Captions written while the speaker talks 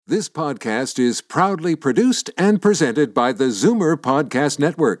This podcast is proudly produced and presented by the Zoomer Podcast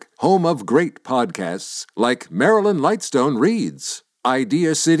Network, home of great podcasts like Marilyn Lightstone Reads,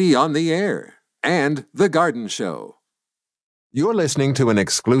 Idea City on the Air, and The Garden Show. You're listening to an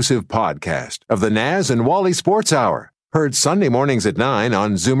exclusive podcast of the Naz and Wally Sports Hour, heard Sunday mornings at 9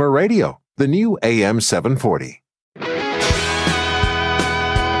 on Zoomer Radio, the new AM 740.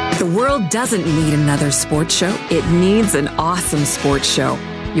 The world doesn't need another sports show. It needs an awesome sports show.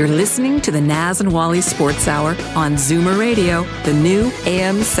 You're listening to the Naz and Wally Sports Hour on Zoomer Radio, the new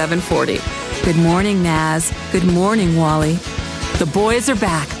AM 740. Good morning, Naz. Good morning, Wally. The boys are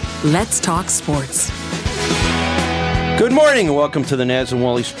back. Let's talk sports. Good morning and welcome to the Naz and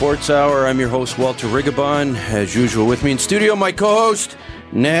Wally Sports Hour. I'm your host, Walter Rigabon. As usual, with me in studio, my co-host,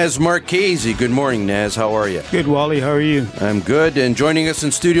 Naz Marchese. Good morning, Naz. How are you? Good, Wally. How are you? I'm good. And joining us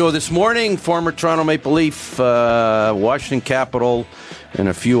in studio this morning, former Toronto Maple Leaf, Washington Capital, and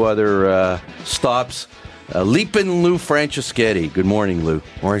a few other stops. Leapin' Lou Francheschetti. Good morning, Lou.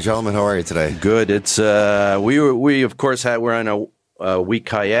 Morning, gentlemen. How are you today? Good. It's we of course we're on a week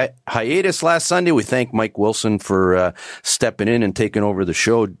hiatus last Sunday. We thank Mike Wilson for stepping in and taking over the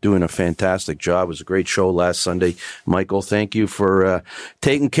show, doing a fantastic job. It was a great show last Sunday. Michael, thank you for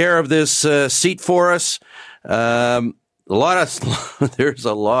taking care of this seat for us. There's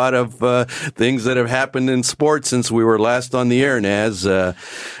a lot of things that have happened in sports since we were last on the air, Naz. Don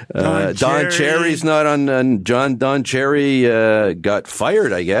Cherry's not on. Don Cherry got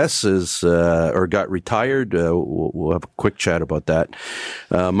fired, I guess, or got retired. We'll have a quick chat about that.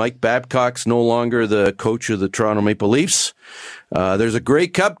 Mike Babcock's no longer the coach of the Toronto Maple Leafs. There's a Grey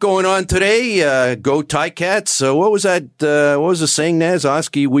Cup going on today. Go Ticats. What was that? What was the saying, Naz?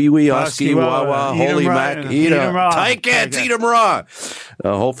 Oski, wee wee, Oski, wawa, holy mac, eat 'em raw. Ticats, eat 'em raw.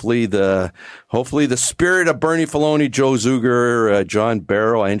 Hopefully the spirit of Bernie Filoni, Joe Zuger, John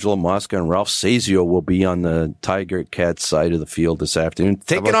Barrow, Angela Mosca, and Ralph Sazio will be on the Tiger Cats side of the field this afternoon,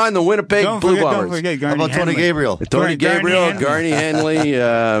 taking on the Winnipeg Blue Bombers. Don't forget How about Tony Gabriel? Tony Gabriel, Garney Henley.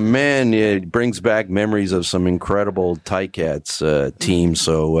 Man, it brings back memories of some incredible Ticats teams.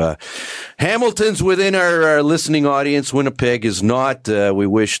 So Hamilton's within our listening audience. Winnipeg is not. We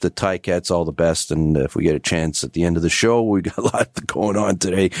wish the Ticats all the best, and if we get a chance at the end of the show, we got a lot going on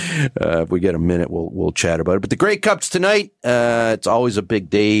today. If we get a minute, we'll chat about it. But the Grey Cup's tonight. It's always a big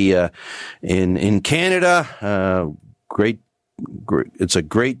day in Canada. Great. It's a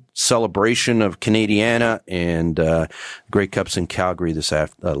great celebration of Canadiana, and Grey Cup's in Calgary this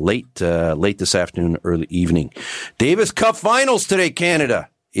late this afternoon, early evening. Davis Cup Finals today. Canada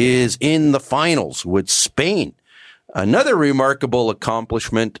is in the finals with Spain. Another remarkable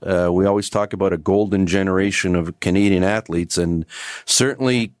accomplishment. We always talk about a golden generation of Canadian athletes, and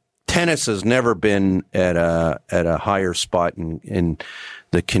certainly tennis has never been at a higher spot in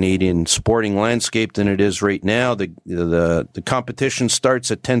the Canadian sporting landscape than it is right now. The competition starts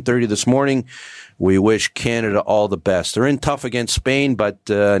at 10:30 this morning. We wish Canada all the best. They're in tough against Spain, but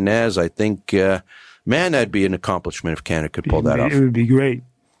Naz, I think, man, that'd be an accomplishment if Canada could pull that off. It would be great.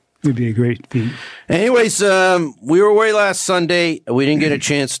 It would be a great feat. Anyways, we were away last Sunday. We didn't get a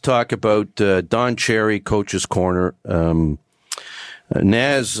chance to talk about Don Cherry, Coach's Corner.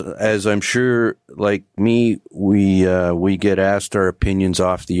 Naz, as I'm sure, like me, we get asked our opinions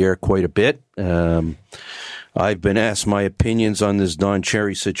off the air quite a bit. I've been asked my opinions on this Don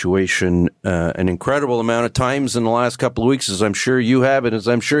Cherry situation an incredible amount of times in the last couple of weeks, as I'm sure you have, and as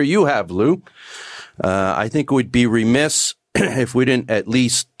I'm sure you have, Lou. I think it would be remiss if we didn't at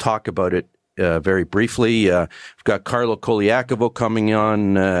least talk about it very briefly. We've got Carlo Colaicovo coming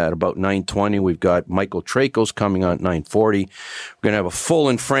on at about 9:20. We've got Michael Traikos coming on at 9:40. We're going to have a full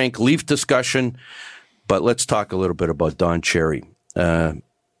and frank Leaf discussion, but let's talk a little bit about Don Cherry.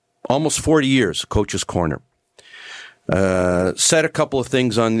 Almost 40 years, Coach's Corner. Said a couple of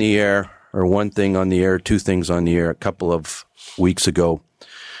things on the air, or one thing on the air, two things on the air a couple of weeks ago.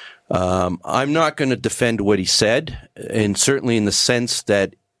 I'm not going to defend what he said, and certainly in the sense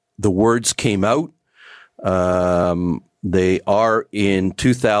that the words came out. They are in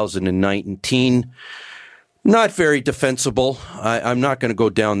 2019. Not very defensible. I'm not going to go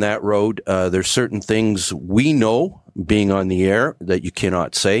down that road. There's certain things we know, being on the air, that you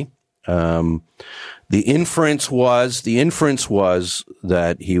cannot say. The inference was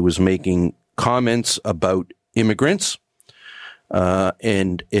that he was making comments about immigrants.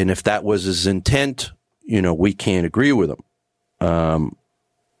 And if that was his intent, we can't agree with him.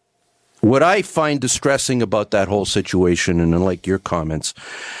 What I find distressing about that whole situation, and like your comments,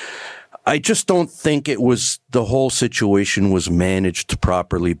 I just don't think the whole situation was managed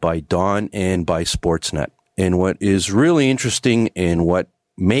properly by Don and by Sportsnet. And what is really interesting, and what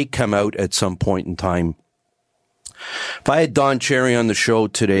may come out at some point in time. If I had Don Cherry on the show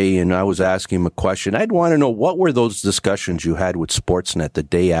today and I was asking him a question, I'd want to know, what were those discussions you had with Sportsnet the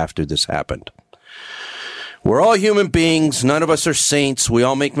day after this happened? We're all human beings. None of us are saints. We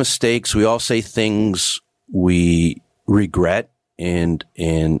all make mistakes. We all say things we regret. And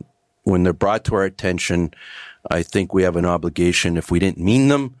when they're brought to our attention, I think we have an obligation, if we didn't mean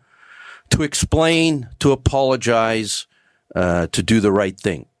them, to explain, to apologize, to do the right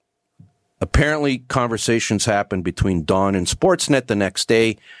thing. Apparently, conversations happened between Don and Sportsnet the next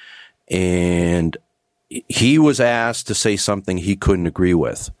day, and he was asked to say something he couldn't agree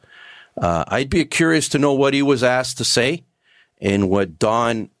with. I'd be curious to know what he was asked to say and what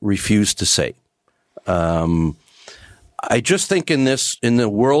Don refused to say. I just think in the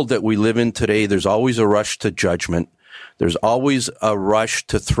world that we live in today, there's always a rush to judgment. There's always a rush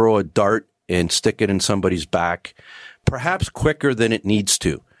to throw a dart and stick it in somebody's back, perhaps quicker than it needs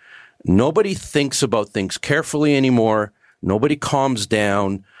to. Nobody thinks about things carefully anymore. Nobody calms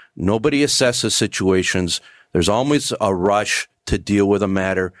down. Nobody assesses situations. There's always a rush to deal with a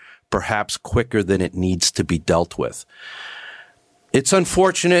matter, perhaps quicker than it needs to be dealt with. It's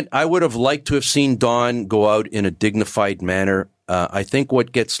unfortunate. I would have liked to have seen Don go out in a dignified manner. I think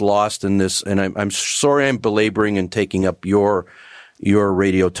what gets lost in this, and I'm sorry I'm belaboring and taking up your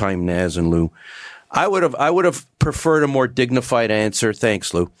radio time, Naz and Lou. I would have preferred a more dignified answer.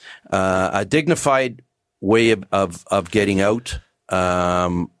 Thanks, Lou. A dignified way of getting out,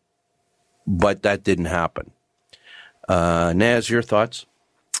 but that didn't happen. Naz, your thoughts?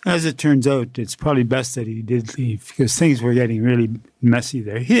 As it turns out, it's probably best that he did leave because things were getting really messy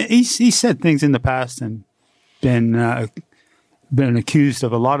there. He said things in the past and been accused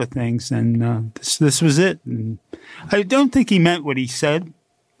of a lot of things, and this was it. And I don't think he meant what he said,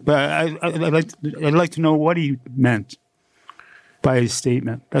 but I'd like to know what he meant by his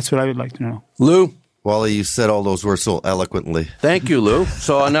statement. That's what I would like to know. Lou? Wally, you said all those words so eloquently. Thank you, Lou.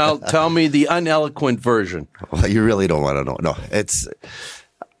 So now tell me the uneloquent version. Well, you really don't want to know. No,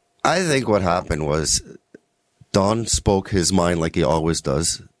 I think what happened was Don spoke his mind like he always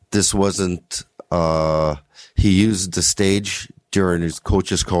does. This wasn't, he used the stage during his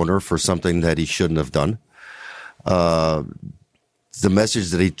coach's corner for something that he shouldn't have done. The message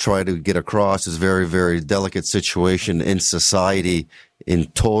that he tried to get across is very, very delicate situation in society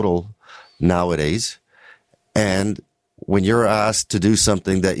in total nowadays. And when you're asked to do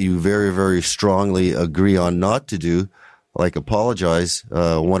something that you very, very strongly agree on not to do, like apologize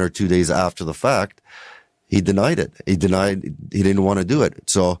 1 or 2 days after the fact, he denied it. He didn't want to do it.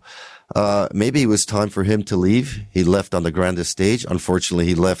 So maybe it was time for him to leave. He left on the grandest stage. Unfortunately,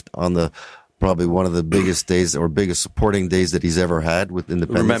 he left on probably one of the biggest days or biggest supporting days that he's ever had with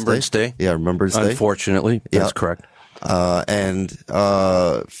Independence Remembrance Day. Yeah, Remembrance Day. Unfortunately, that's correct. And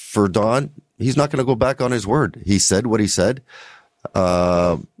for Don, he's not going to go back on his word. He said what he said.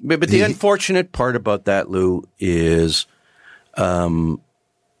 But the unfortunate part about that, Lou, is I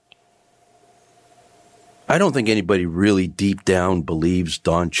don't think anybody really deep down believes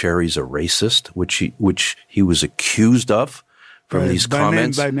Don Cherry's a racist, which he was accused of from these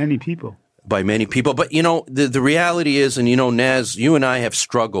comments. By many people. By many people. But, the reality is, and, Naz, you and I have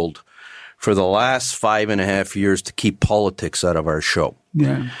struggled for the last 5.5 years to keep politics out of our show.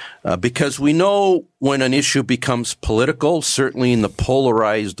 Yeah. Because we know when an issue becomes political, certainly in the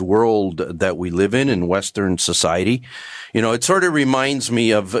polarized world that we live in Western society, it sort of reminds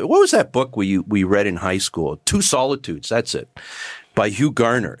me of, what was that book we read in high school? Two Solitudes, that's it, by Hugh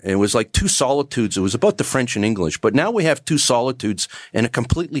Garner. And it was like Two Solitudes. It was about the French and English, but now we have two solitudes in a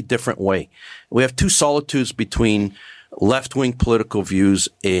completely different way. We have two solitudes between left-wing political views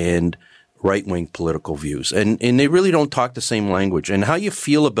and right-wing political views. And they really don't talk the same language. And how you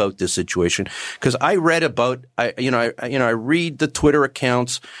feel about this situation, because I read about, I read the Twitter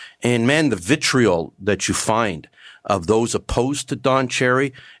accounts, and man, the vitriol that you find of those opposed to Don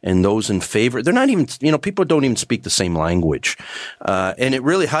Cherry and those in favor, they're not even, people don't even speak the same language. And it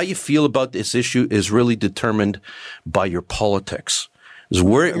really, how you feel about this issue is really determined by your politics. Is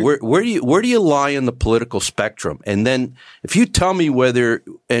where do you lie in the political spectrum? And then if you tell me whether,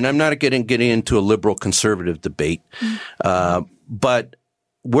 and I'm not getting into a liberal conservative debate, but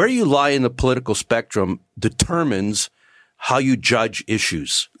where you lie in the political spectrum determines how you judge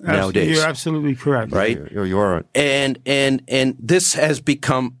issues nowadays. You're absolutely correct. Right? You are. And this has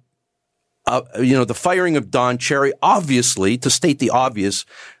become, the firing of Don Cherry, obviously, to state the obvious,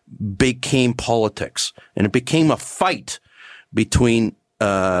 became politics. And it became a fight between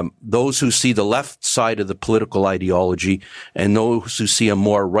those who see the left side of the political ideology and those who see a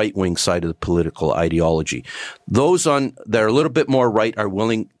more right-wing side of the political ideology. Those that are a little bit more right are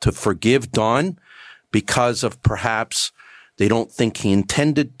willing to forgive Don because of perhaps they don't think he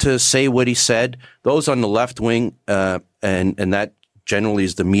intended to say what he said. Those on the left wing, and that generally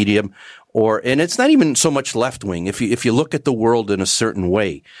is the medium, and it's not even so much left wing. If you look at the world in a certain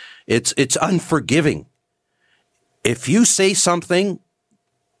way, it's unforgiving. If you say something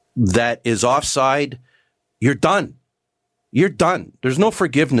that is offside, you're done. You're done. There's no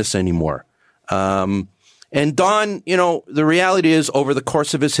forgiveness anymore. And Don, the reality is, over the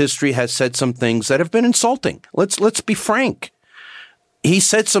course of his history, has said some things that have been insulting. Let's be frank. He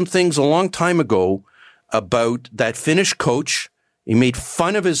said some things a long time ago about that Finnish coach. He made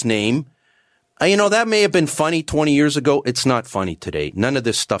fun of his name. That may have been funny 20 years ago. It's not funny today. None of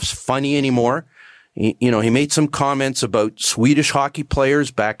this stuff's funny anymore. He made some comments about Swedish hockey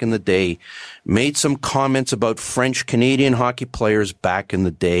players back in the day, made some comments about French Canadian hockey players back in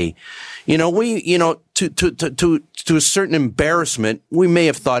the day. To a certain embarrassment, we may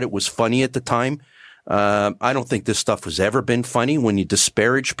have thought it was funny at the time. I don't think this stuff has ever been funny. When you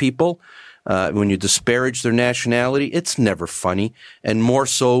disparage people, when you disparage their nationality, it's never funny, and more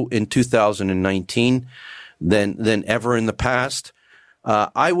so in 2019 than ever in the past.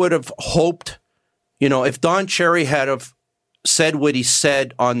 I would have hoped, if Don Cherry had have said what he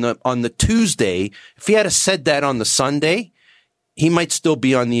said on the Tuesday, if he had have said that on the Sunday, he might still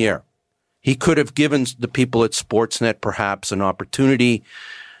be on the air. He could have given the people at Sportsnet perhaps an opportunity,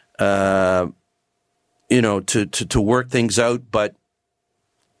 to work things out. But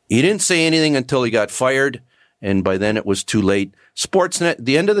he didn't say anything until he got fired, and by then it was too late. Sportsnet, at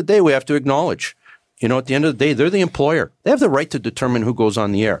the end of the day, we have to acknowledge, at the end of the day, they're the employer. They have the right to determine who goes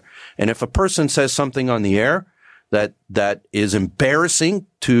on the air. And if a person says something on the air that is embarrassing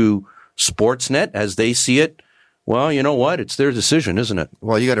to Sportsnet as they see it, well, you know what? It's their decision, isn't it?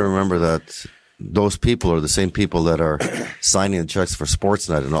 Well, you got to remember that those people are the same people that are signing the checks for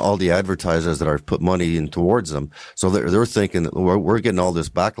Sportsnet and all the advertisers that are put money in towards them. So they're thinking that we're getting all this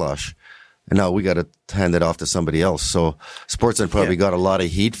backlash, and now we got to hand it off to somebody else. So Sportsnet probably got a lot of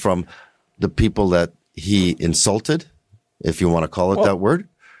heat from the people that he insulted, if you want to call it that word.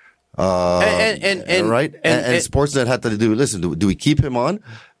 Right? And Sportsnet had to listen, do we keep him on?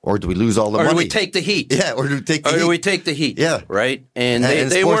 Or do we lose all the money? Or do we take the heat? Yeah, or do we take the heat? Do we take the heat? Yeah. Right? And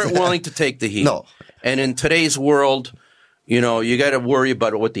they weren't willing to take the heat. No. And in today's world, you got to worry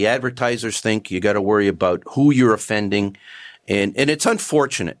about what the advertisers think. You got to worry about who you're offending. And it's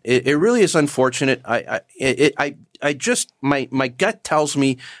unfortunate. It really is unfortunate. My gut tells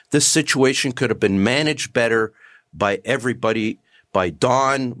me this situation could have been managed better by everybody, by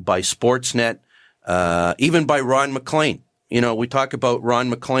Don, by Sportsnet, even by Ron MacLean. We talk about Ron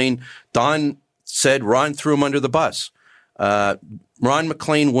MacLean. Don said Ron threw him under the bus. Ron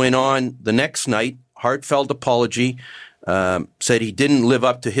MacLean went on the next night, heartfelt apology, said he didn't live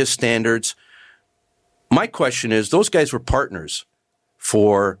up to his standards. My question is, those guys were partners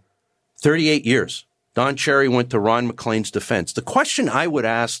for 38 years. Don Cherry went to Ron MacLean's defense. The question I would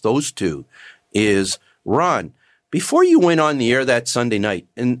ask those two is, Ron, before you went on the air that Sunday night,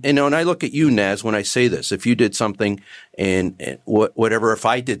 and I look at you, Naz, when I say this, if you did something and whatever, if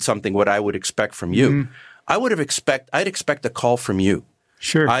I did something, what I would expect from you, I'd expect a call from you.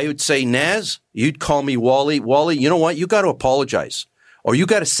 Sure. I would say, Naz, you'd call me Wally. Wally, you know what? You got to apologize, or you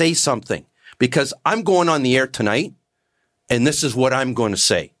got to say something, because I'm going on the air tonight, and this is what I'm going to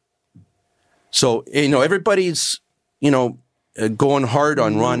say. So, everybody's, going hard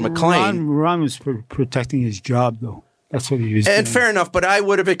on Ron MacLean. Ron was protecting his job, though. That's what he was doing. And fair enough, but I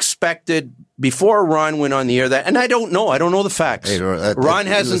would have expected before Ron went on the air that, and I don't know the facts. Hey, Ron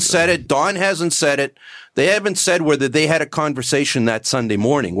hasn't said it. Don hasn't said it. They haven't said whether they had a conversation that Sunday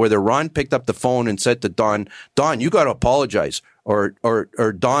morning, whether Ron picked up the phone and said to Don, you got to apologize. Or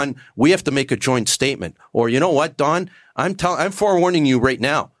Don, we have to make a joint statement. Or, you know what, Don, I'm forewarning you right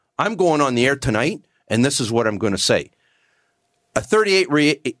now. I'm going on the air tonight, and this is what I'm going to say. A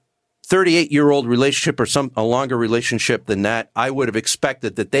 38-year-old relationship or a longer relationship than that, I would have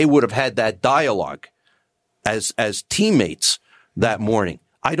expected that they would have had that dialogue as teammates that morning.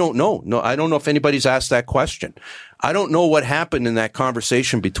 I don't know. No, I don't know if anybody's asked that question. I don't know what happened in that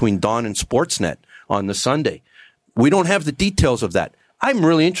conversation between Don and Sportsnet on the Sunday. We don't have the details of that. I'm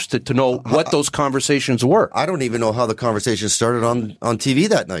really interested to know what those conversations were. I don't even know how the conversation started on TV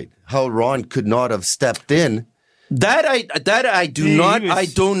that night. How Ron could not have stepped in. I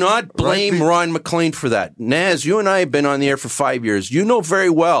do not blame Ron MacLean for that. Naz, you and I have been on the air for 5 years. You know very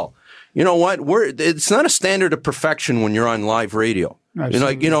well. You know what? It's not a standard of perfection when you're on live radio.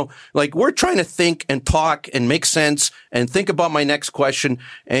 Absolutely. Like we're trying to think and talk and make sense and think about my next question.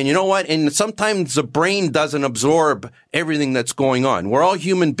 And you know what? And sometimes the brain doesn't absorb everything that's going on. We're all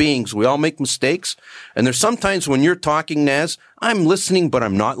human beings. We all make mistakes. And there's sometimes when you're talking, Naz, I'm listening, but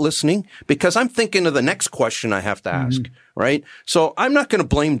I'm not listening because I'm thinking of the next question I have to ask. Right. So I'm not going to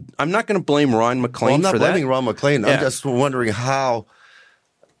blame Ron McLean for that. I'm not blaming Ron McLean. Yeah. I'm just wondering how.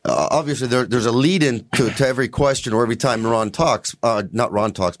 Obviously, there's a lead-in to every question or every time Ron talks. Not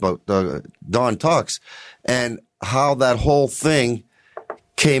Ron talks, but Don talks, and how that whole thing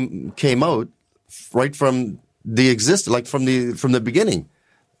came out right from from the beginning.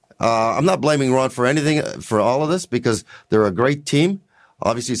 I'm not blaming Ron for anything for all of this because they're a great team.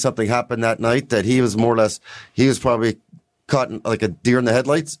 Obviously, something happened that night that he was probably caught like a deer in the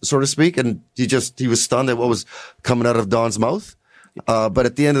headlights, so to speak, and he was stunned at what was coming out of Don's mouth. But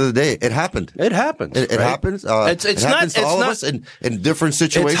at the end of the day, it happened. It happens. It happens. It happens to all of us in different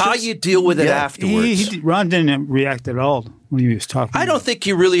situations. It's how you deal with it afterwards. Ron didn't react at all when he was talking. I don't think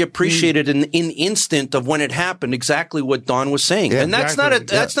he really appreciated in the instant of when it happened exactly what Don was saying. Yeah, and that's not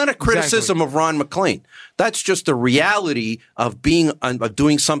a criticism of Ron McLean. That's just the reality of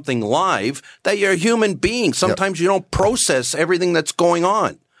doing something live, that you're a human being. Sometimes you don't process everything that's going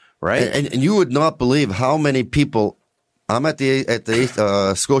on, right? And you would not believe how many people. I'm at the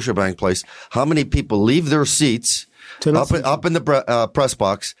Scotiabank place. How many people leave their seats up in the press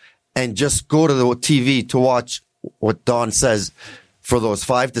box and just go to the TV to watch what Don says for those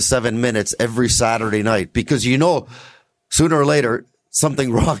 5 to 7 minutes every Saturday night? Because sooner or later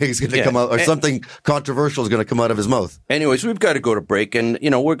something wrong is going to come out, or something controversial is going to come out of his mouth. Anyways, we've got to go to break, and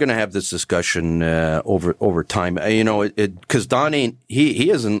we're going to have this discussion over time. Because Don he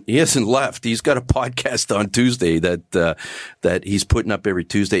hasn't left. He's got a podcast on Tuesday that he's putting up every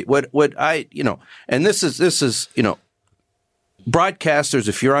Tuesday. And this is broadcasters,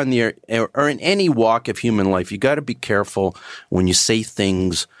 if you're on the air or in any walk of human life, you got to be careful when you say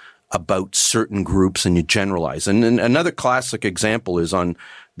things about certain groups and you generalize. And another classic example is on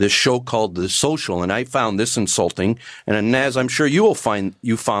this show called The Social, and I found this insulting. And Naz, I'm sure you found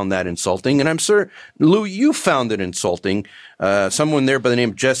that insulting, and I'm sure Lou, you found it insulting. Someone there by the name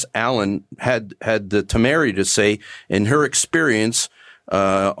of Jess Allen had the temerity to say, in her experience,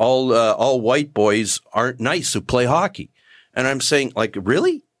 all white boys aren't nice who play hockey. And I'm saying, like,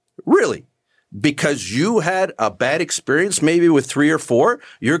 really? Because you had a bad experience maybe with 3 or 4,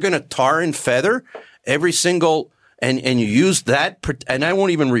 you're going to tar and feather every single, and you use that, and I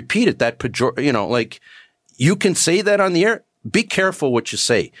won't even repeat it, you can say that on the air. Be careful what you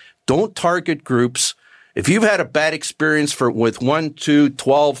say. Don't target groups. If you've had a bad experience with 1, 2,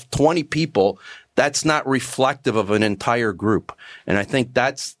 12, 20 people, that's not reflective of an entire group. And I think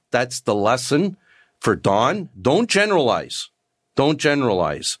that's the lesson for Don. Don't generalize. And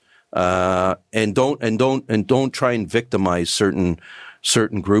don't try and victimize certain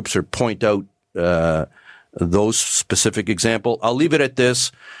groups or point out those specific example. I'll leave it at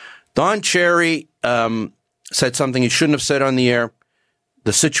this. Don Cherry said something he shouldn't have said on the air.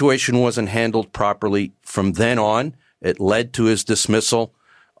 The situation wasn't handled properly. From then on, it led to his dismissal.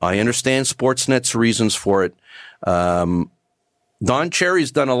 I understand Sportsnet's reasons for it. Don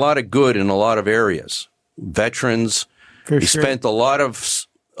Cherry's done a lot of good in a lot of areas. Veterans. He spent a lot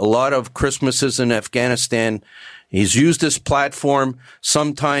of Christmases in Afghanistan. He's used this platform.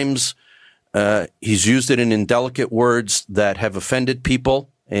 Sometimes he's used it in indelicate words that have offended people,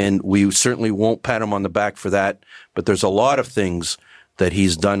 and we certainly won't pat him on the back for that. But there's a lot of things that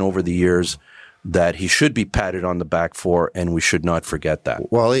he's done over the years that he should be patted on the back for, and we should not forget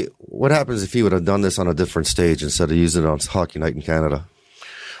that. Wally, what happens if he would have done this on a different stage instead of using it on Hockey Night in Canada?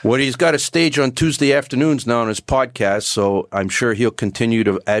 Well, he's got a stage on Tuesday afternoons now on his podcast, so I'm sure he'll continue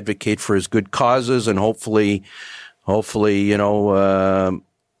to advocate for his good causes, and hopefully, and I'll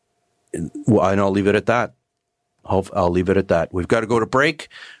leave it at that. I'll leave it at that. We've got to go to break.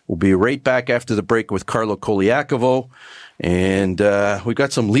 We'll be right back after the break with Carlo Colaicovo, and we've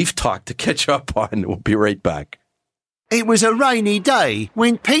got some Leaf talk to catch up on. We'll be right back. It was a rainy day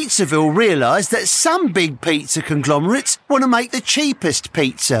when Pizzaville realised that some big pizza conglomerates want to make the cheapest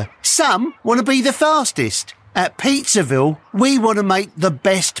pizza. Some want to be the fastest. At Pizzaville, we want to make the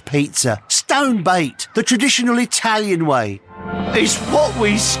best pizza. Stone-baked, the traditional Italian way. It's what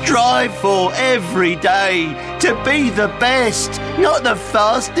we strive for every day. To be the best, not the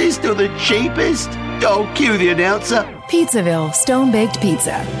fastest or the cheapest. Oh, cue the announcer. Pizzaville Stone-Baked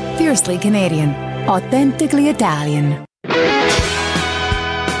Pizza. Fiercely Canadian. Authentically Italian.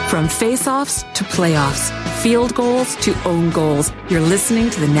 From face-offs to playoffs, field goals to own goals, you're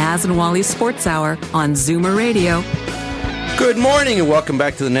listening to the Naz and Wally Sports Hour on Zoomer Radio. Good morning and welcome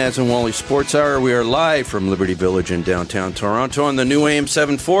back to the Naz and Wally Sports Hour. We are live from Liberty Village in downtown Toronto on the new AM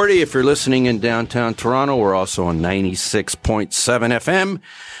 740. If you're listening in downtown Toronto, we're also on 96.7 FM.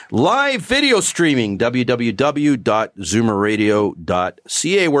 Live video streaming,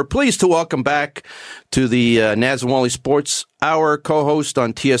 www.zoomerradio.ca. We're pleased to welcome back to the Naz and Wally Sports Hour co-host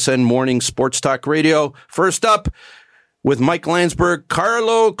on TSN Morning Sports Talk Radio. First up, with Mike Landsberg,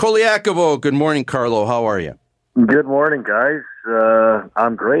 Carlo Colaicovo. Good morning, Carlo. How are you? Good morning, guys.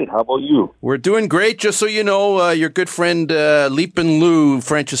 I'm great. How about you? We're doing great. Just so you know, your good friend Leapin' Lou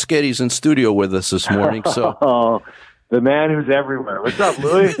Francheschetti's in studio with us this morning. So, the man who's everywhere. What's up,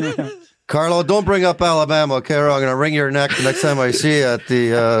 Louis? Carlo, don't bring up Alabama, okay? Or I'm going to wring your neck the next time I see you at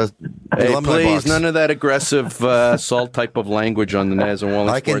the alumni please, box. none of that aggressive salt type of language on the Naz and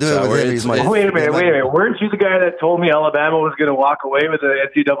Wally I can Sports do it Hour. with him. He's my Wait a minute. Weren't you the guy that told me Alabama was going to walk away with the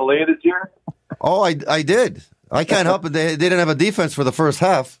NCAA this year? Oh, I did. I can't help it. They didn't have a defense for the first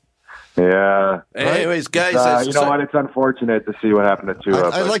half. Yeah. Anyways, guys. You know what? It's unfortunate to see what happened to Tua.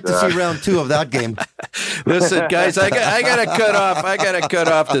 I'd like to see round 2 of that game. Listen, guys, I got to cut off. I got to cut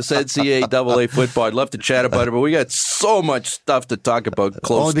off this NCAA football. I'd love to chat about it, but we got so much stuff to talk about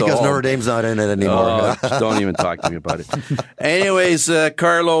close Only because to home. Notre Dame's not in it anymore. Oh, don't even talk to me about it. Anyways,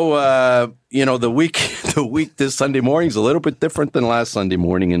 Carlo, the week this Sunday morning is a little bit different than last Sunday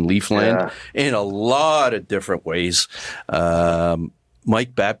morning in Leafland in a lot of different ways.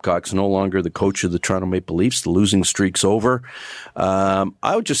 Mike Babcock's no longer the coach of the Toronto Maple Leafs. The losing streak's over.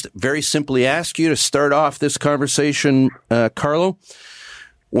 I would just very simply ask you to start off this conversation, Carlo.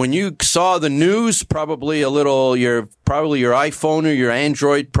 When you saw the news, probably your iPhone or your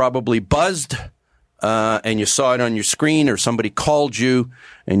Android probably buzzed, and you saw it on your screen, or somebody called you,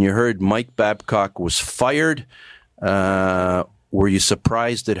 and you heard Mike Babcock was fired. Were you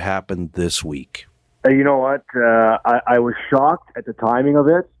surprised it happened this week? You know what? I was shocked at the timing of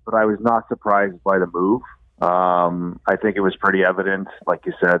it, but I was not surprised by the move. I think it was pretty evident, like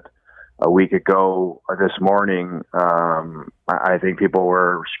you said, a week ago this morning. I think people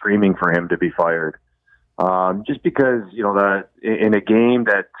were screaming for him to be fired. Just because, that in a game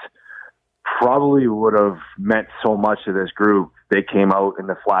that probably would have meant so much to this group, they came out in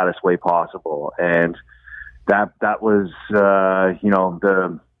the flattest way possible. And that was,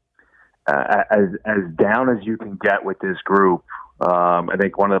 as down as you can get with this group. I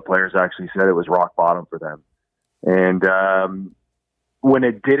think one of the players actually said it was rock bottom for them. And when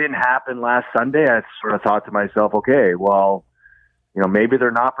it didn't happen last Sunday, I sort of thought to myself, okay, well, maybe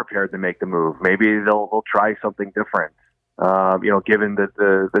they're not prepared to make the move. Maybe they'll try something different. Given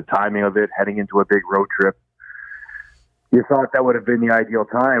the timing of it, heading into a big road trip, you thought that would have been the ideal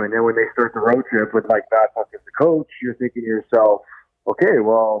time. And then when they start the road trip with Mike Babcock as the coach, you're thinking to yourself, okay,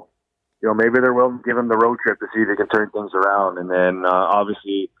 well, maybe they're willing to give him the road trip to see if they can turn things around. And then,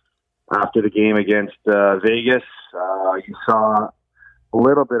 obviously, after the game against Vegas, you saw a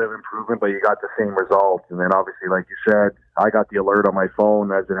little bit of improvement, but you got the same results. And then, obviously, like you said, I got the alert on my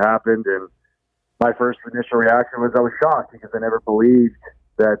phone as it happened. And my first initial reaction was I was shocked because I never believed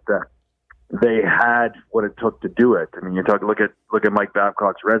that they had what it took to do it. I mean, look at Mike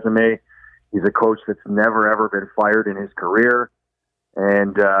Babcock's resume. He's a coach that's never, ever been fired in his career.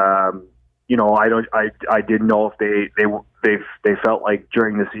 And, I didn't know if they felt like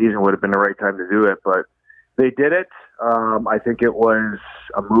during the season would have been the right time to do it, but they did it. I think it was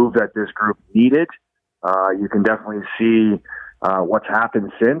a move that this group needed. You can definitely see what's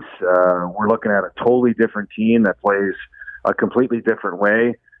happened since. We're looking at a totally different team that plays a completely different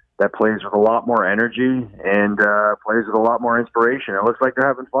way, that plays with a lot more energy and plays with a lot more inspiration. It looks like they're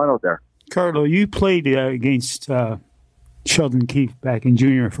having fun out there. Carlo, you played against Sheldon Keefe back in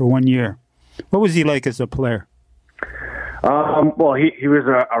junior for 1 year. What was he like as a player? Well, he was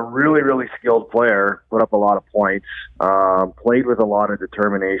a really, really skilled player, put up a lot of points, played with a lot of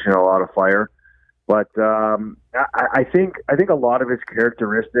determination, a lot of fire. But I think a lot of his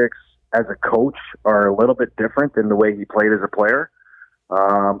characteristics as a coach are a little bit different than the way he played as a player.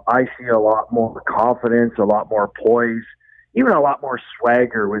 I see a lot more confidence, a lot more poise, even a lot more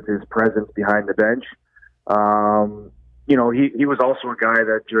swagger with his presence behind the bench. He was also a guy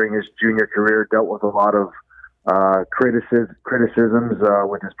that during his junior career dealt with a lot of criticisms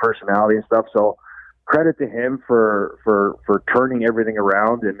with his personality and stuff. So credit to him for turning everything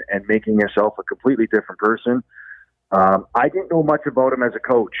around and making himself a completely different person. I didn't know much about him as a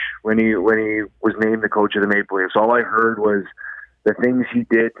coach when he was named the coach of the Maple Leafs. All I heard was the things he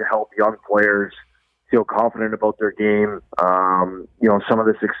did to help young players feel confident about their game. Some of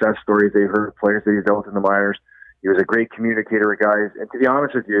the success stories they heard, players that he's dealt with in the minors. He was a great communicator with guys. And to be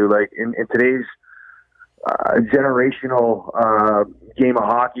honest with you, like in today's generational game of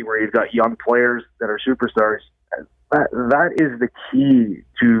hockey where you've got young players that are superstars. That is the key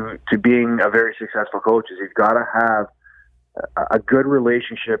to being a very successful coach. Is you've got to have a good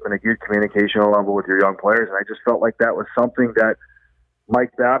relationship and a good communication level with your young players. And I just felt like that was something that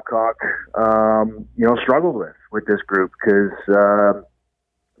Mike Babcock, struggled with this group because,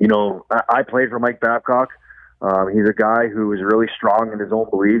 I played for Mike Babcock. He's a guy who was really strong in his own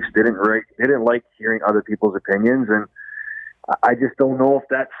beliefs, didn't like hearing other people's opinions. And I just don't know if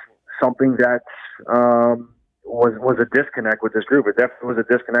that's something that was a disconnect with this group. It definitely was a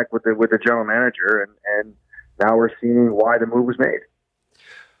disconnect with the general manager. And now we're seeing why the move was made.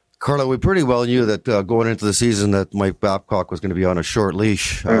 Carlo, we pretty well knew that going into the season that Mike Babcock was going to be on a short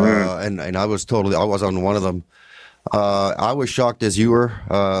leash, and I was on one of them. I was shocked as you were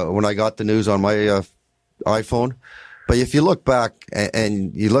when I got the news on my iPhone. But if you look back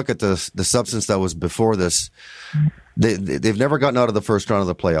and you look at the substance that was before this, they've never gotten out of the first round of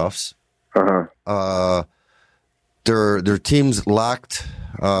the playoffs. Their teams lacked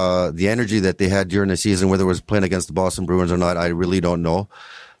the energy that they had during the season, whether it was playing against the Boston Bruins or not. I really don't know.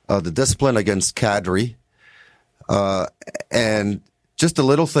 The discipline against Kadri, and just the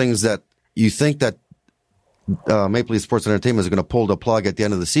little things that you think that Maple Leaf Sports Entertainment is going to pull the plug at the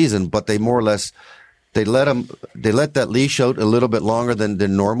end of the season, but they more or less they let that leash out a little bit longer than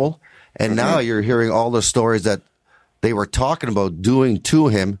normal, and now you're hearing all the stories that they were talking about doing to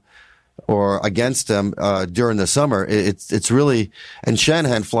him or against him during the summer. It's really, and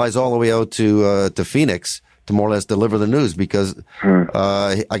Shanahan flies all the way out to Phoenix to more or less deliver the news because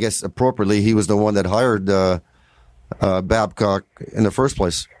I guess appropriately he was the one that hired Babcock in the first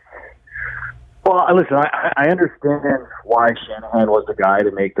place. Well, listen, I understand why Shanahan was the guy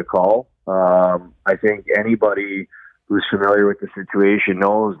to make the call. I think anybody who's familiar with the situation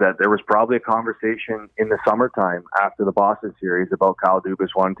knows that there was probably a conversation in the summertime after the Boston series about Kyle Dubas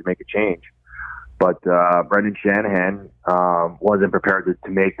wanting to make a change. But Brendan Shanahan wasn't prepared to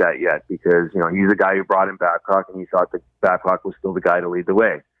make that yet because, he's the guy who brought in Babcock and he thought that Babcock was still the guy to lead the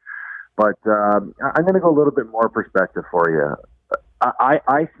way. But I'm going to go a little bit more perspective for you.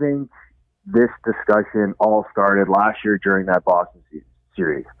 I think this discussion all started last year during that Boston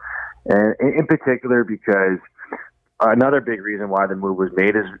series. And in particular because another big reason why the move was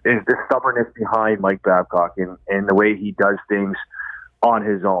made is the stubbornness behind Mike Babcock and the way he does things on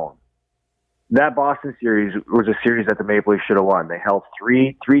his own. That Boston series was a series that the Maple Leafs should have won. They held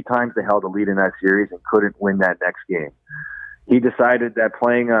three times they held a lead in that series and couldn't win that next game. He decided that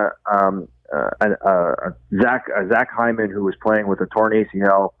playing Zach Hyman, who was playing with a torn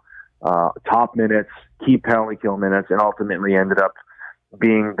ACL, top minutes, key penalty kill minutes, and ultimately ended up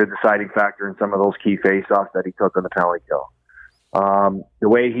being the deciding factor in some of those key faceoffs that he took on the penalty kill. The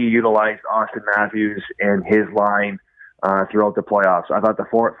way he utilized Austin Matthews and his line throughout the playoffs. I thought the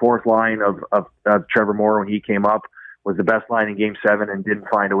fourth line of Trevor Moore when he came up was the best line in Game 7 and didn't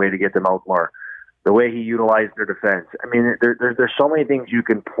find a way to get them out more. The way he utilized their defense. I mean, there's so many things you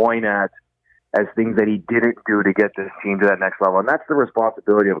can point at as things that he didn't do to get this team to that next level, and that's the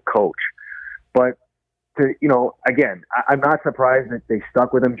responsibility of a coach. But again, I'm not surprised that they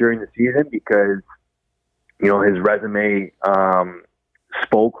stuck with him during the season because his resume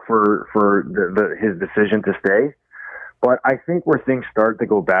spoke for his decision to stay. But I think where things started to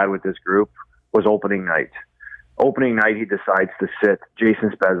go bad with this group was opening night. Opening night, he decides to sit Jason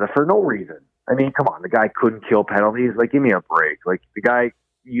Spezza for no reason. I mean, come on, the guy couldn't kill penalties. Like, give me a break. Like, the guy,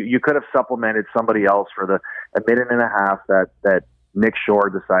 you could have supplemented somebody else for a minute and a half that Nick Shore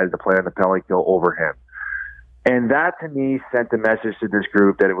decided to play on the penalty kill over him. And that, to me, sent a message to this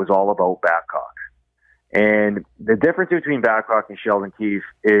group that it was all about Babcock. And the difference between Babcock and Sheldon Keefe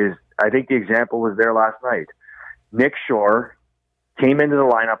is, I think the example was there last night. Nick Shore came into the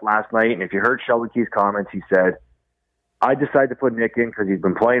lineup last night, and if you heard Sheldon Keefe's comments, he said, I decided to put Nick in because he's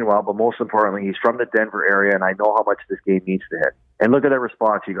been playing well, but most importantly, he's from the Denver area, and I know how much this game means to him. And look at that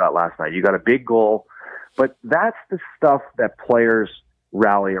response you got last night. You got a big goal, but that's the stuff that players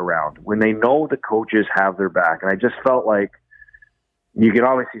rally around when they know the coaches have their back. And I just felt like you could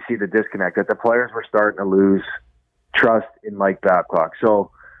obviously see the disconnect, that the players were starting to lose trust in Mike Babcock.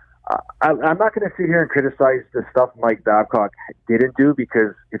 So I'm not going to sit here and criticize the stuff Mike Babcock didn't do,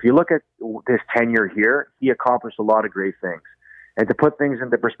 because if you look at this tenure here, he accomplished a lot of great things. And to put things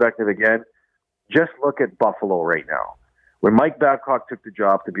into perspective again, just look at Buffalo right now. When Mike Babcock took the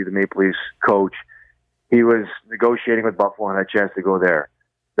job to be the Maple Leafs coach, he was negotiating with Buffalo and had a chance to go there.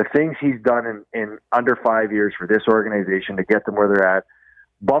 The things he's done in under 5 years for this organization to get them where they're at,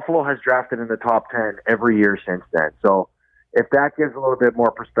 Buffalo has drafted in the top 10 every year since then. So if that gives a little bit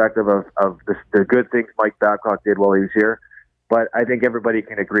more perspective of the good things Mike Babcock did while he was here. But I think everybody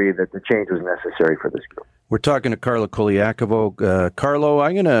can agree that the change was necessary for this group. We're talking to Carlo Colaicovo. Carlo,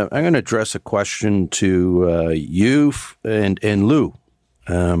 I'm gonna address a question to you and Lou,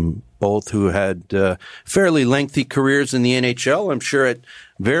 both who had fairly lengthy careers in the NHL. I'm sure at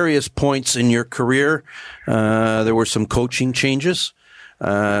various points in your career there were some coaching changes.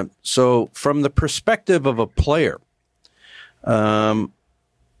 So, from the perspective of a player,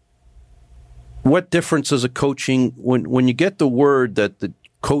 what difference is a coaching when you get the word that the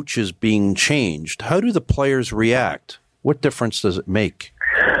coach is being changed? How do the players react? What difference does it make?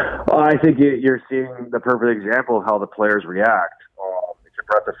 Well, I think you're seeing the perfect example of how the players react. It's a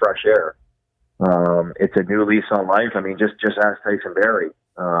breath of fresh air. It's a new lease on life. I mean, just ask Tyson Barrie,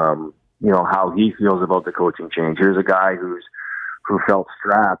 how he feels about the coaching change. Here's a guy who felt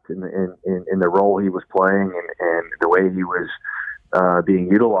strapped in the role he was playing and the way he was being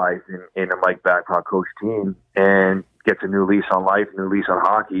utilized in a Mike Babcock coach team, and gets a new lease on life, new lease on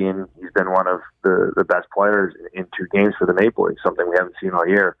hockey, and he's been one of the best players in 2 games for the Maple Leafs, something we haven't seen all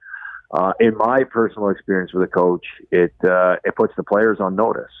year. In my personal experience with a coach, it puts the players on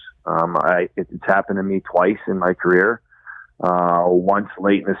notice. It's happened to me twice in my career, once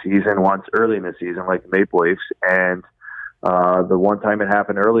late in the season, once early in the season, like the Maple Leafs, and the one time it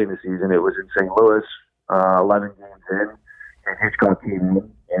happened early in the season, it was in St. Louis, 11 games in, and Hitchcock came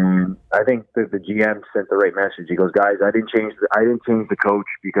in, and I think that the GM sent the right message. He goes, "Guys, I didn't change the coach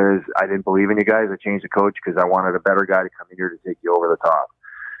because I didn't believe in you guys. I changed the coach because I wanted a better guy to come in here to take you over the top."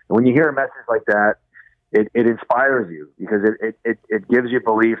 And when you hear a message like that, it inspires you because it gives you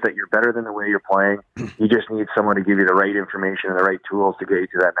belief that you're better than the way you're playing. You just need someone to give you the right information and the right tools to get you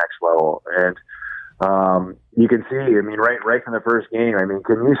to that next level. And you can see, I mean, right from the first game, I mean,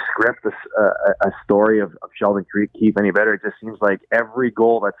 can you script a story of Sheldon Keefe any better? It just seems like every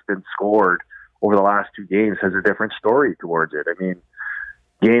goal that's been scored over the last 2 games has a different story towards it. I mean,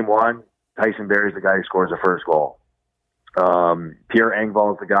 game 1, Tyson Barrie is the guy who scores the first goal. Pierre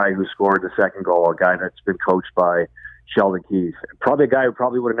Engvall is the guy who scored the second goal, a guy that's been coached by Sheldon Keefe. Probably a guy who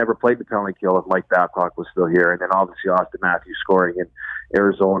probably would have never played the penalty kill if Mike Babcock was still here. And then obviously Austin Matthews scoring in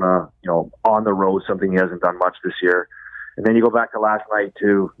Arizona, on the road, something he hasn't done much this year. And then you go back to last night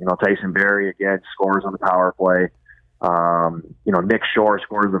too, Tyson Barrie again scores on the power play. Nick Shore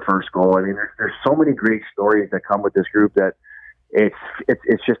scores the first goal. I mean, there's so many great stories that come with this group that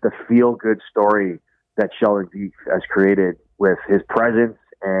it's just a feel-good story that Sheldon Keefe has created with his presence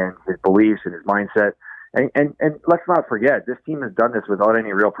and his beliefs and his mindset. And let's not forget, this team has done this without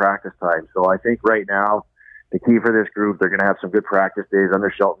any real practice time. So I think right now, the key for this group, they're going to have some good practice days under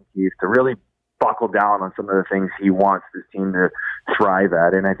Sheldon Keefe to really buckle down on some of the things he wants this team to thrive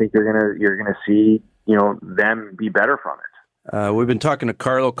at. And I think you're gonna see, them be better from it. We've been talking to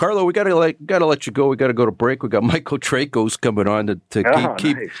Carlo. Carlo, we gotta let you go. We gotta go to break. We got Michael Traikos coming on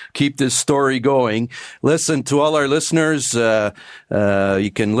to keep this story going. Listen to all our listeners.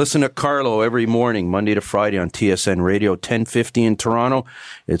 You can listen to Carlo every morning, Monday to Friday on TSN Radio, 1050 in Toronto.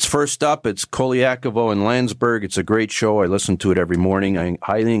 It's First Up. It's Colaicovo in Landsberg. It's a great show. I listen to it every morning. I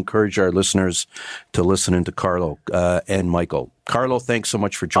highly encourage our listeners to listen to Carlo and Michael. Carlo, thanks so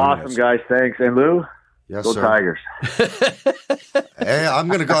much for joining us. Awesome, guys. Thanks. And Lou? Yes, go sir. Tigers. Hey, I'm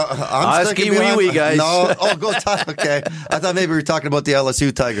going to go. I'm sticking wee guys. No, go Tigers. Okay. I thought maybe we were talking about the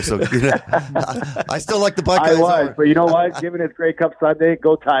LSU Tigers. So, I still like the Buckeyes. I was, but you know what? Given it's Grey Cup Sunday,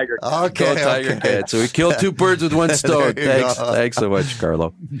 go Tigers. Okay. Go Tiger Cats. So we killed 2 birds with 1 stone. Thanks so much,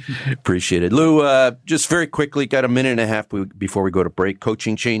 Carlo. Appreciate it. Lou, just very quickly, got a minute and a half before we go to break.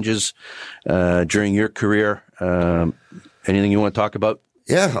 Coaching changes during your career. Anything you want to talk about?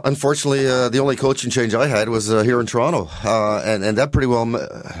 Yeah, unfortunately, the only coaching change I had was here in Toronto, and that pretty well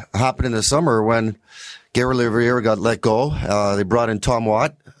happened in the summer when Gary Rivera got let go. They brought in Tom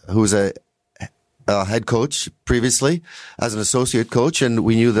Watt, who's a head coach previously, as an associate coach, and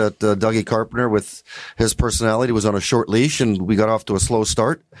we knew that Dougie Carpenter, with his personality, was on a short leash, and we got off to a slow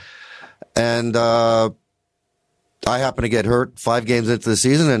start. And I happened to get hurt 5 games into the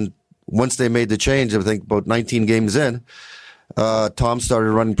season, and once they made the change, I think about 19 games in, Tom started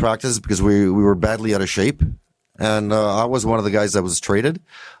running practice because we were badly out of shape. And I was one of the guys that was traded,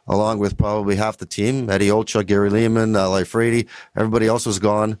 along with probably half the team. Eddie Olchuk, Gary Lehman, Eli Frady. Everybody else was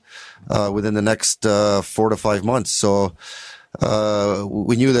gone within the next 4 to 5 months. So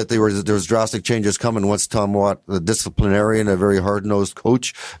we knew that there was drastic changes coming once Tom Watt, the disciplinarian, a very hard-nosed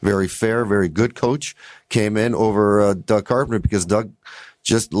coach, very fair, very good coach, came in over Doug Carpenter, because Doug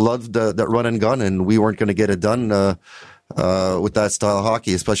just loved that run and gun, and we weren't going to get it done with that style of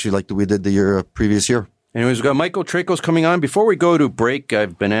hockey, especially like we did the previous year. Anyways, we've got Michael Traikos coming on. Before we go to break,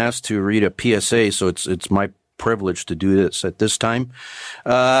 I've been asked to read a PSA, so it's my privilege to do this at this time.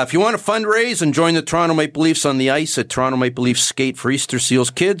 If you want to fundraise and join the Toronto Maple Leafs on the ice at Toronto Maple Leafs Skate for Easter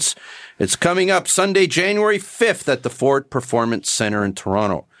Seals Kids, it's coming up Sunday, January 5th at the Ford Performance Center in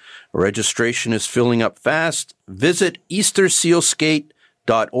Toronto. Registration is filling up fast. Visit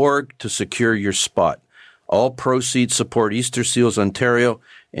eastersealskate.org to secure your spot. All proceeds support Easter Seals Ontario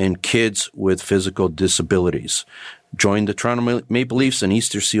and kids with physical disabilities. Join the Toronto Maple Leafs and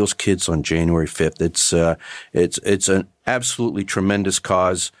Easter Seals Kids on January 5th. It's an absolutely tremendous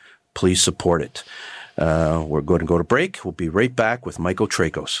cause. Please support it. We're going to go to break. We'll be right back with Michael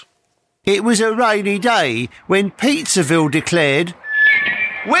Traikos. It was a rainy day when Pizzaville declared,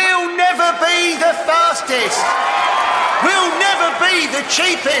 "We'll never be the fastest. We'll never be the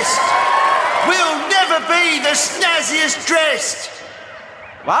cheapest. We'll never be the snazziest dressed."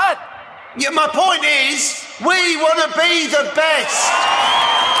 What? Yeah, my point is, we want to be the best.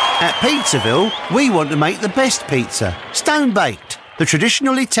 At Pizzaville, we want to make the best pizza. Stone-baked, the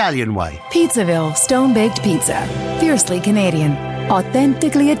traditional Italian way. Pizzaville Stone-Baked Pizza. Fiercely Canadian.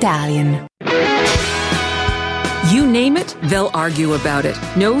 Authentically Italian. You name it, they'll argue about it.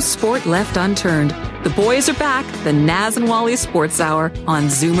 No sport left unturned. The boys are back, the Naz and Wally Sports Hour on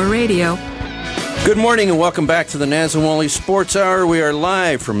Zoomer Radio. Good morning and welcome back to the Naz and Wally Sports Hour. We are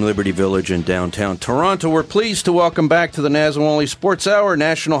live from Liberty Village in downtown Toronto. We're pleased to welcome back to the Naz and Wally Sports Hour,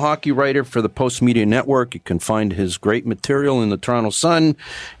 national hockey writer for the Post Media Network. You can find his great material in the Toronto Sun,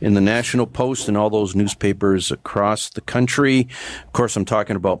 in the National Post, and all those newspapers across the country. Of course, I'm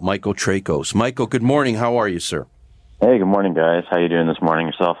talking about Michael Traikos. Michael, good morning. How are you, sir? Hey, good morning, guys. How you doing this morning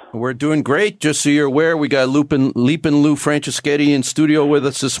yourself? We're doing great. Just so you're aware, we got Leapin' Lou Francheschetti in studio with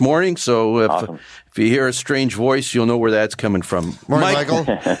us this morning. So Awesome. if you hear a strange voice, you'll know where that's coming from. Morning, Michael.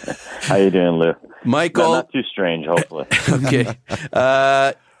 How you doing, Lou? Michael. Not too strange, hopefully. Okay.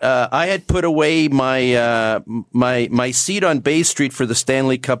 I had put away my seat on Bay Street for the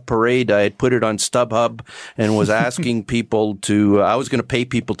Stanley Cup parade. I had put it on StubHub and was asking people I was going to pay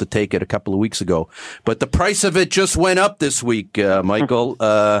people to take it a couple of weeks ago. But the price of it just went up this week, Michael.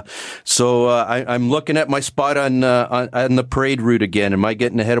 So I'm looking at my spot on the parade route again. Am I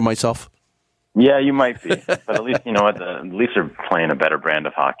getting ahead of myself? Yeah, you might be. But at least, you know what, the Leafs are playing a better brand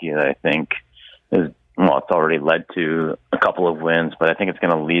of hockey that I think is, well, it's already led to a couple of wins, but I think it's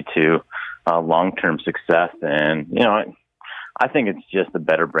going to lead to long-term success. And, you know, I think it's just a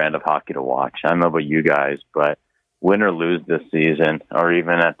better brand of hockey to watch. I don't know about you guys, but win or lose this season, or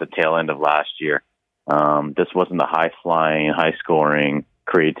even at the tail end of last year, this wasn't the high-flying, high-scoring,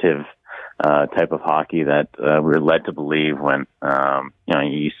 creative type of hockey that we were led to believe when, you know,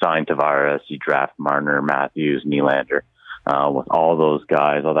 you sign Tavares, you draft Marner, Matthews, Nylander, with all those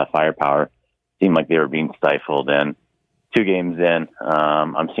guys, all that firepower. Seemed like they were being stifled. And 2 games in,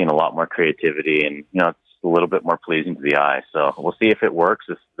 I'm seeing a lot more creativity, and, you know, it's a little bit more pleasing to the eye. So we'll see if it works,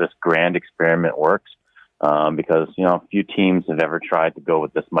 if this grand experiment works, because, you know, few teams have ever tried to go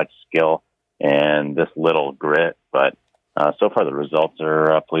with this much skill and this little grit. But so far the results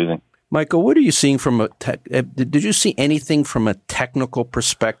are pleasing. Michael, what are you seeing from did you see anything from a technical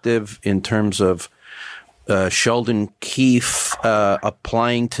perspective in terms of Sheldon Keefe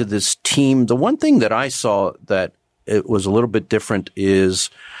applying to this team? The one thing that I saw that it was a little bit different is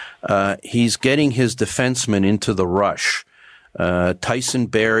he's getting his defensemen into the rush. Tyson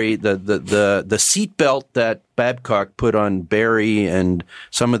Barrie, the seatbelt that Babcock put on Barrie and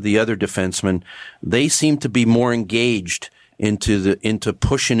some of the other defensemen, they seem to be more engaged into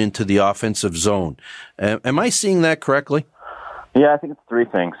pushing into the offensive zone. Am I seeing that correctly? Yeah, I think it's 3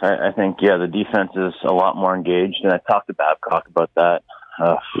 things. I think, the defense is a lot more engaged, and I talked to Babcock about that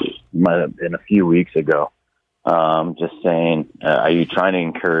might have been a few weeks ago. Just saying, are you trying to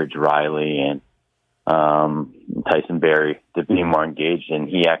encourage Riley and Tyson Barrie to be more engaged? And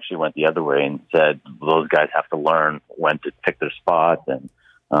he actually went the other way and said those guys have to learn when to pick their spots, and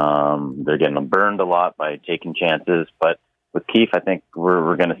they're getting burned a lot by taking chances. But with Keefe, I think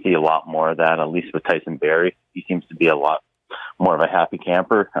we're going to see a lot more of that, at least with Tyson Barrie. He seems to be a lot more of a happy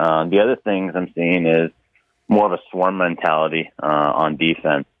camper. The other things I'm seeing is more of a swarm mentality on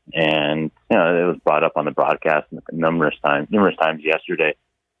defense. And, you know, it was brought up on the broadcast numerous times yesterday,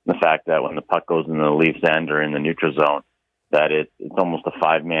 the fact that when the puck goes in the Leafs' end or in the neutral zone, that it's almost a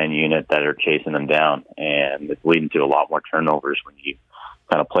 5-man unit that are chasing them down. And it's leading to a lot more turnovers when you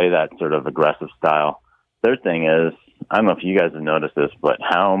kind of play that sort of aggressive style. Third thing is, I don't know if you guys have noticed this, but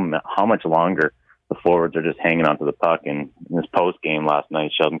how much longer the forwards are just hanging onto the puck. And in this post game last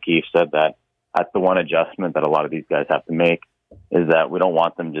night, Sheldon Keefe said that that's the one adjustment that a lot of these guys have to make. is that we don't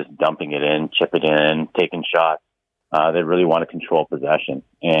want them just dumping it in, chipping it in, taking shots. They really want to control possession.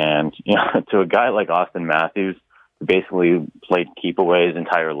 And, to a guy like Austin Matthews, who basically played keep-away his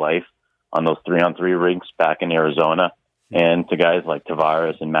entire life on those 3-on-3 rinks back in Arizona, and to guys like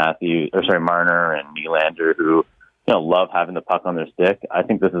Tavares and Marner and Nylander, who, love having the puck on their stick, I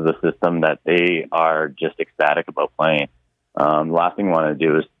think this is a system that they are just ecstatic about playing. The last thing we want to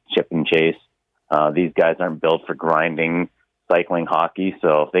do is chip and chase. These guys aren't built for grinding, cycling hockey,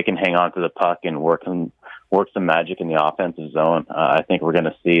 so if they can hang on to the puck and work some magic in the offensive zone, I think we're going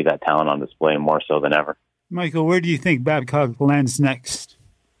to see that talent on display more so than ever. Michael, where do you think Babcock lands next?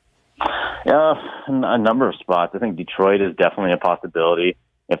 Yeah, a number of spots. I think Detroit is definitely a possibility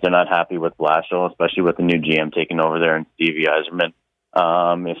if they're not happy with Blashill, especially with the new GM taking over there and Stevie Yzerman.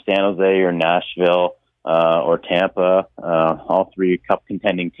 If San Jose or Nashville or Tampa, all three cup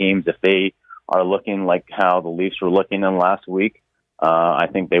contending teams, if they are looking like how the Leafs were looking in last week, I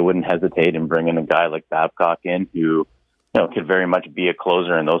think they wouldn't hesitate in bringing a guy like Babcock in who, could very much be a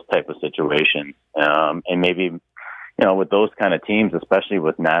closer in those type of situations. And maybe, with those kind of teams, especially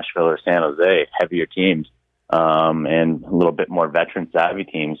with Nashville or San Jose, heavier teams, and a little bit more veteran savvy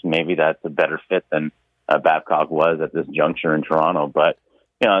teams, maybe that's a better fit than Babcock was at this juncture in Toronto. But,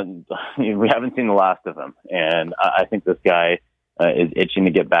 we haven't seen the last of him. And I think this guy is itching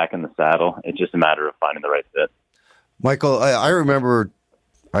to get back in the saddle. It's just a matter of finding the right fit. Michael, I remember,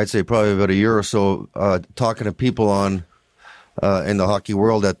 I'd say probably about a year or so, talking to people in the hockey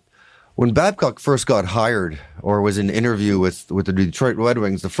world that when Babcock first got hired or was in an interview with the Detroit Red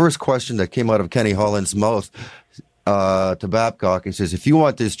Wings, the first question that came out of Kenny Holland's mouth to Babcock, he says, if you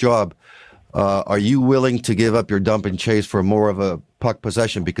want this job, are you willing to give up your dump and chase for more of a puck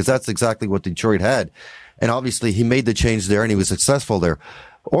possession? Because that's exactly what Detroit had. And obviously he made the change there and he was successful there.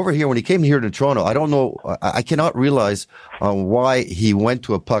 Over here, when he came here to Toronto, I don't know, I cannot realize why he went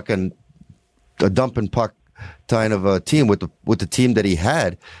to a dump and puck kind of a team with the team that he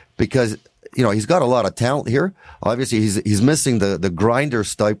had, because he's got a lot of talent here. Obviously, he's missing the grinder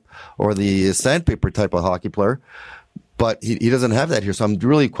type or the sandpaper type of hockey player, but he doesn't have that here. So I'm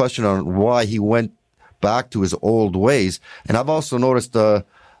really questioning on why he went back to his old ways. And I've also noticed the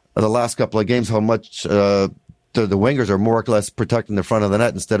last couple of games how much the wingers are more or less protecting the front of the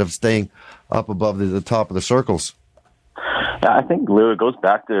net instead of staying up above the top of the circles. Yeah, I think, Lou, it goes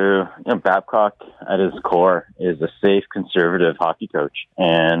back to Babcock at his core is a safe, conservative hockey coach.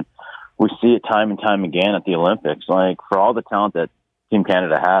 And we see it time and time again at the Olympics. Like, for all the talent that Team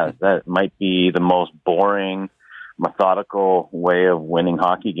Canada has, that might be the most boring, methodical way of winning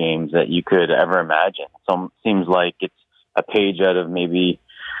hockey games that you could ever imagine. So it seems like it's a page out of maybe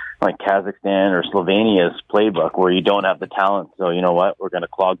like Kazakhstan or Slovenia's playbook where you don't have the talent. So you know what? We're going to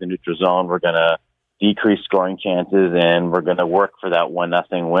clog the neutral zone. We're going to decrease scoring chances, and we're going to work for that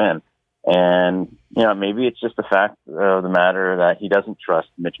 1-0 win. And, maybe it's just the fact of the matter that he doesn't trust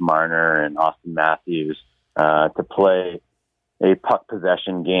Mitch Marner and Austin Matthews to play a puck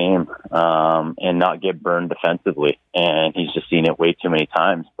possession game and not get burned defensively. And he's just seen it way too many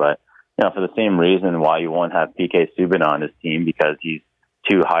times. But, for the same reason why you won't have PK Subban on his team, because he's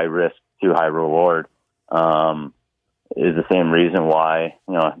too high risk, too high reward, is the same reason why,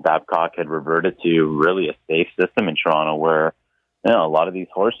 Babcock had reverted to really a safe system in Toronto where, a lot of these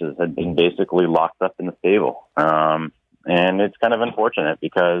horses had been basically locked up in the stable. And it's kind of unfortunate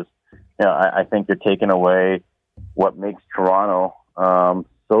because, I think you're taking away what makes Toronto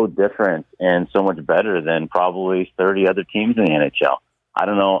so different and so much better than probably 30 other teams in the NHL. I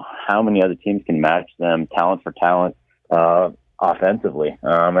don't know how many other teams can match them talent for talent offensively.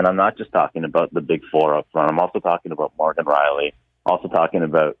 And I'm not just talking about the big four up front. I'm also talking about Morgan Rielly, also talking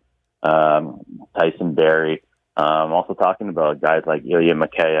about Tyson Barrie, also talking about guys like Ilya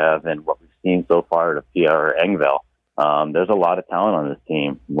Mikheyev and what we've seen so far to Pierre Engvall. There's a lot of talent on this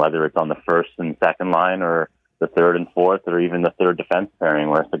team, whether it's on the first and second line or the third and fourth or even the third defense pairing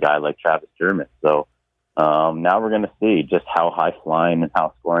where it's a guy like Travis Dermott. So now we're going to see just how high-flying and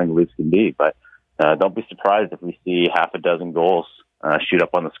how scoring the Leafs can be. But don't be surprised if we see half a dozen goals shoot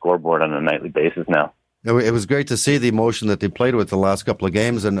up on the scoreboard on a nightly basis now. It was great to see the emotion that they played with the last couple of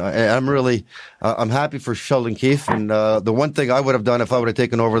games, and I'm really I'm happy for Sheldon Keefe. And the one thing I would have done if I would have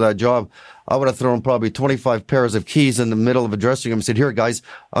taken over that job, I would have thrown probably 25 pairs of keys in the middle of a dressing room and said, "Here, guys,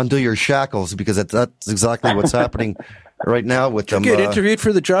 undo your shackles," because that's exactly what's happening right now with them. Did you get interviewed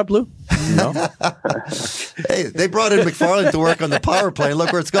for the job, Lou? No. Hey, they brought in McFarland to work on the power play, and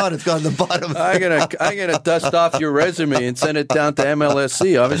look where it's gone. It's gone to the bottom. I'm gonna dust off your resume and send it down to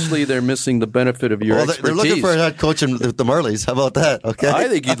MLSC. Obviously, they're missing the benefit of your expertise. They're looking for a head coach in the Marlies. How about that? Okay. I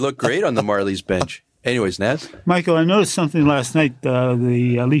think you'd look great on the Marlies bench. Anyways, Naz? Michael, I noticed something last night.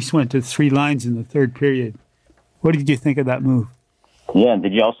 The Leafs went to 3 lines in the third period. What did you think of that move? Yeah,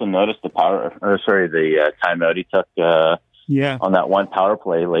 did you also notice the timeout he took on that one power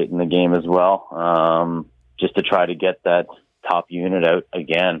play late in the game as well, just to try to get that top unit out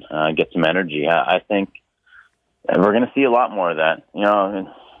again, get some energy. I think we're going to see a lot more of that. You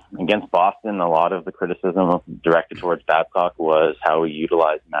know, against Boston, a lot of the criticism directed towards Babcock was how he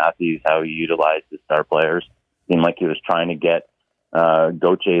utilized Matthews, how he utilized his star players. It seemed like he was trying to get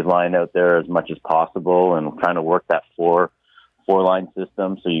Gautier's line out there as much as possible and trying to work that four-line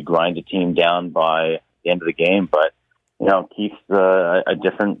system so you grind a team down by the end of the game. But, you know, Keith's a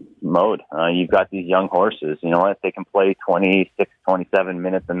different mode. You've got these young horses. You know what? They can play 26, 27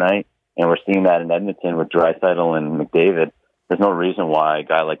 minutes a night, and we're seeing that in Edmonton with Draisaitl and McDavid. There's no reason why a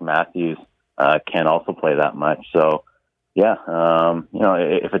guy like Matthews can't also play that much. So, yeah, you know,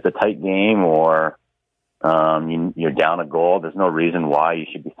 if it's a tight game or you're down a goal, there's no reason why you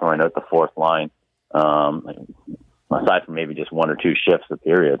should be throwing out the fourth line, aside from maybe just 1 or 2 shifts a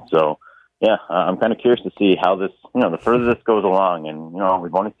period. So, yeah, I'm kind of curious to see how this, you know, the further this goes along. And, you know,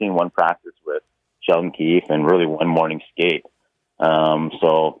 we've only seen one practice with Sheldon Keefe and really one morning skate.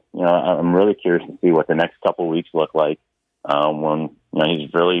 So, you know, I'm really curious to see what the next couple of weeks look like when, you know,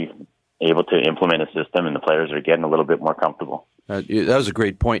 he's really able to implement a system and the players are getting a little bit more comfortable. That was a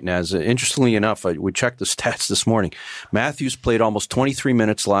great point, Naz. Interestingly enough, we checked the stats this morning. Matthews played almost 23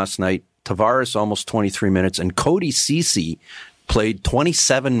 minutes last night, Tavares almost 23 minutes, and Cody Ceci played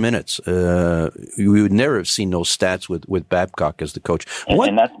 27 minutes. We would never have seen those stats with Babcock as the coach.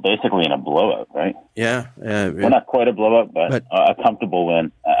 And that's basically in a blowout, right? Yeah. Well, not quite a blowout, but a comfortable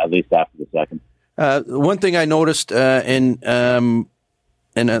win, at least after the second. One thing I noticed, and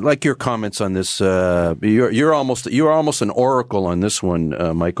I like your comments on this. You're almost an oracle on this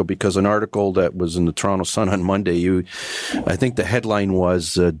one, Michael, because an article that was in the Toronto Sun on Monday, I think the headline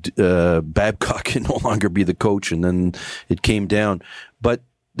was Babcock can no longer be the coach, and then it came down. But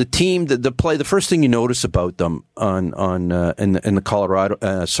the team, the play, the first thing you notice about them in the Colorado,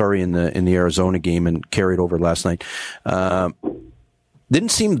 in the Arizona game and carried over last night,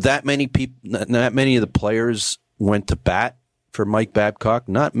 didn't seem that many of the players went to bat for Mike Babcock.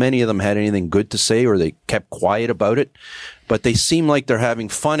 Not many of them had anything good to say, or they kept quiet about it, but they seem like they're having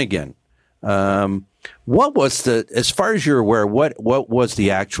fun again. What was as far as you're aware, what was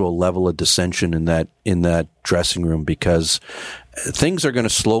the actual level of dissension in that dressing room? Because things are going to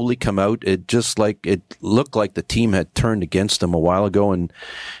slowly come out. It looked like the team had turned against him a while ago, and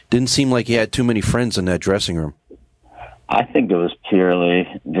didn't seem like he had too many friends in that dressing room. I think it was purely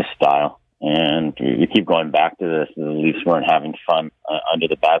just style. And we keep going back to this. The Leafs weren't having fun under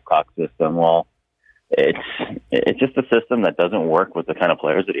the Babcock system. Well, it's just a system that doesn't work with the kind of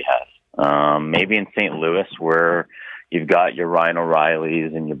players that he has. Maybe in St. Louis, where you've got your Ryan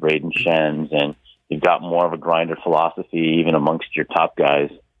O'Reillys and your Braden Shens, and you've got more of a grinder philosophy even amongst your top guys.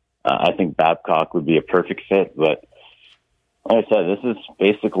 I think Babcock would be a perfect fit. But like I said, this is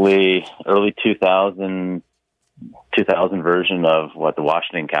basically early 2000 version of the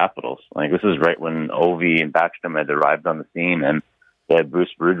Washington Capitals. Like, this is right when Ovi and Backstrom had arrived on the scene, and they had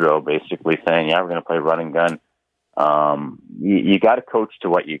Bruce Boudreau basically saying, yeah, we're going to play run and gun. You got to coach to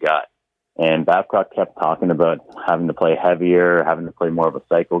what you got. And Babcock kept talking about having to play heavier, having to play more of a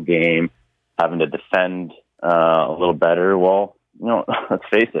cycle game, having to defend a little better. Well, you know, let's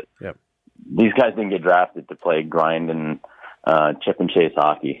face it. Yep. These guys didn't get drafted to play grind and chip and chase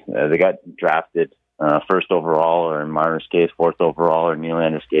hockey. They got drafted first overall, or in Marner's case, 4th overall, or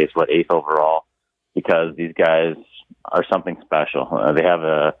Nylander's case, 8th overall, because these guys are something special. They have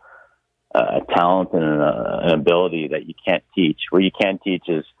a talent and an ability that you can't teach. Where you can teach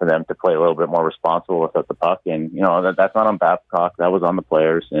is for them to play a little bit more responsible without the puck, and you know that's not on Babcock. That was on the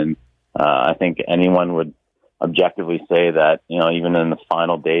players, and I think anyone would objectively say that, you know, even in the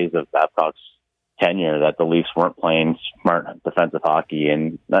final days of Babcock's tenure, that the Leafs weren't playing smart defensive hockey,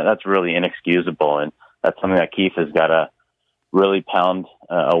 and that's really inexcusable. And that's something that Keefe has got to really pound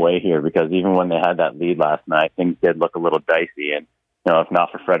away here, because even when they had that lead last night, things did look a little dicey. And, you know, if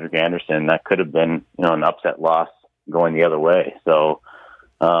not for Frederik Andersen, that could have been, you know, an upset loss going the other way. So,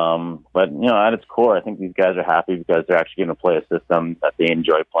 but, you know, at its core, I think these guys are happy because they're actually going to play a system that they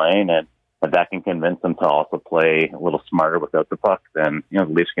enjoy playing, and if that can convince them to also play a little smarter without the puck, then, you know,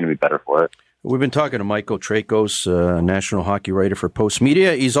 the Leafs are going to be better for it. We've been talking to Michael Traikos, national hockey writer for Post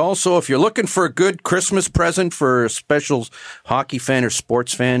Media. He's also, if you're looking for a good Christmas present for a special hockey fan or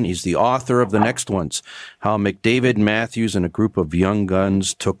sports fan, he's the author of the next ones. How McDavid, Matthews, and a group of young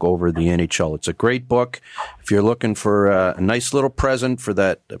guns took over the NHL. It's a great book. If you're looking for a nice little present for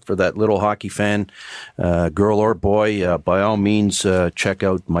that little hockey fan, girl or boy, by all means, check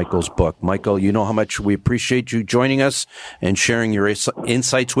out Michael's book. Michael, you know how much we appreciate you joining us and sharing your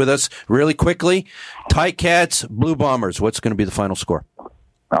insights with us. Really quickly, Ticats, Blue Bombers, what's going to be the final score?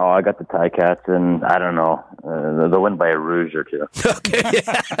 Oh, I got the Ticats, and I don't know. They'll win by a rouge or two. Okay.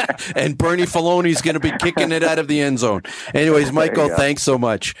 And Bernie Faloni's going to be kicking it out of the end zone. Anyways, Michael, thanks so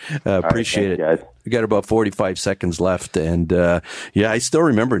much. Appreciate it. Guys. We got about 45 seconds left. And, I still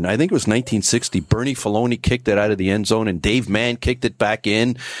remember. I think it was 1960. Bernie Faloni kicked it out of the end zone, and Dave Mann kicked it back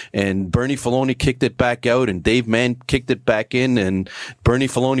in. And Bernie Faloni kicked it back out, and Dave Mann kicked it back in. And Bernie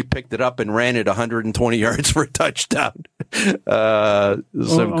Faloni picked it up and ran it 120 yards for a touchdown.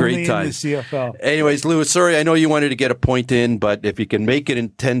 Some great times. Anyways, Louis, sorry, I know you wanted to get a point in, but if you can make it in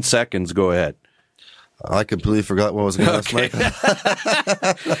 10 seconds, go ahead. I completely forgot what I was going to ask,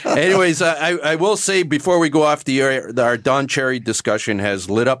 Mike. Anyways, I will say before we go off the air, our Don Cherry discussion has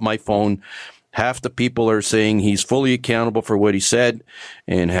lit up my phone. Half the people are saying he's fully accountable for what he said,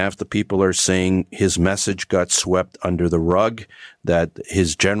 and half the people are saying his message got swept under the rug, that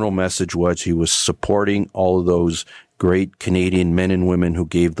his general message was he was supporting all of those great Canadian men and women who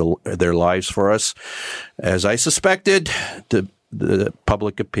gave their lives for us. As I suspected, the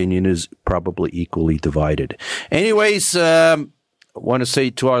public opinion is probably equally divided. Anyways, I want to say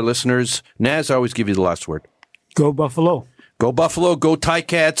to our listeners, Naz, I always give you the last word. Go Buffalo. Go Buffalo, go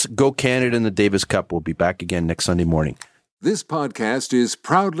Ticats, go Canada in the Davis Cup. We'll be back again next Sunday morning. This podcast is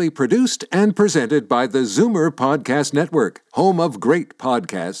proudly produced and presented by the Zoomer Podcast Network, home of great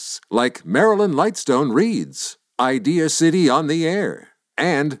podcasts like Marilyn Lightstone Reads, Idea City on the Air,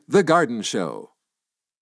 and The Garden Show.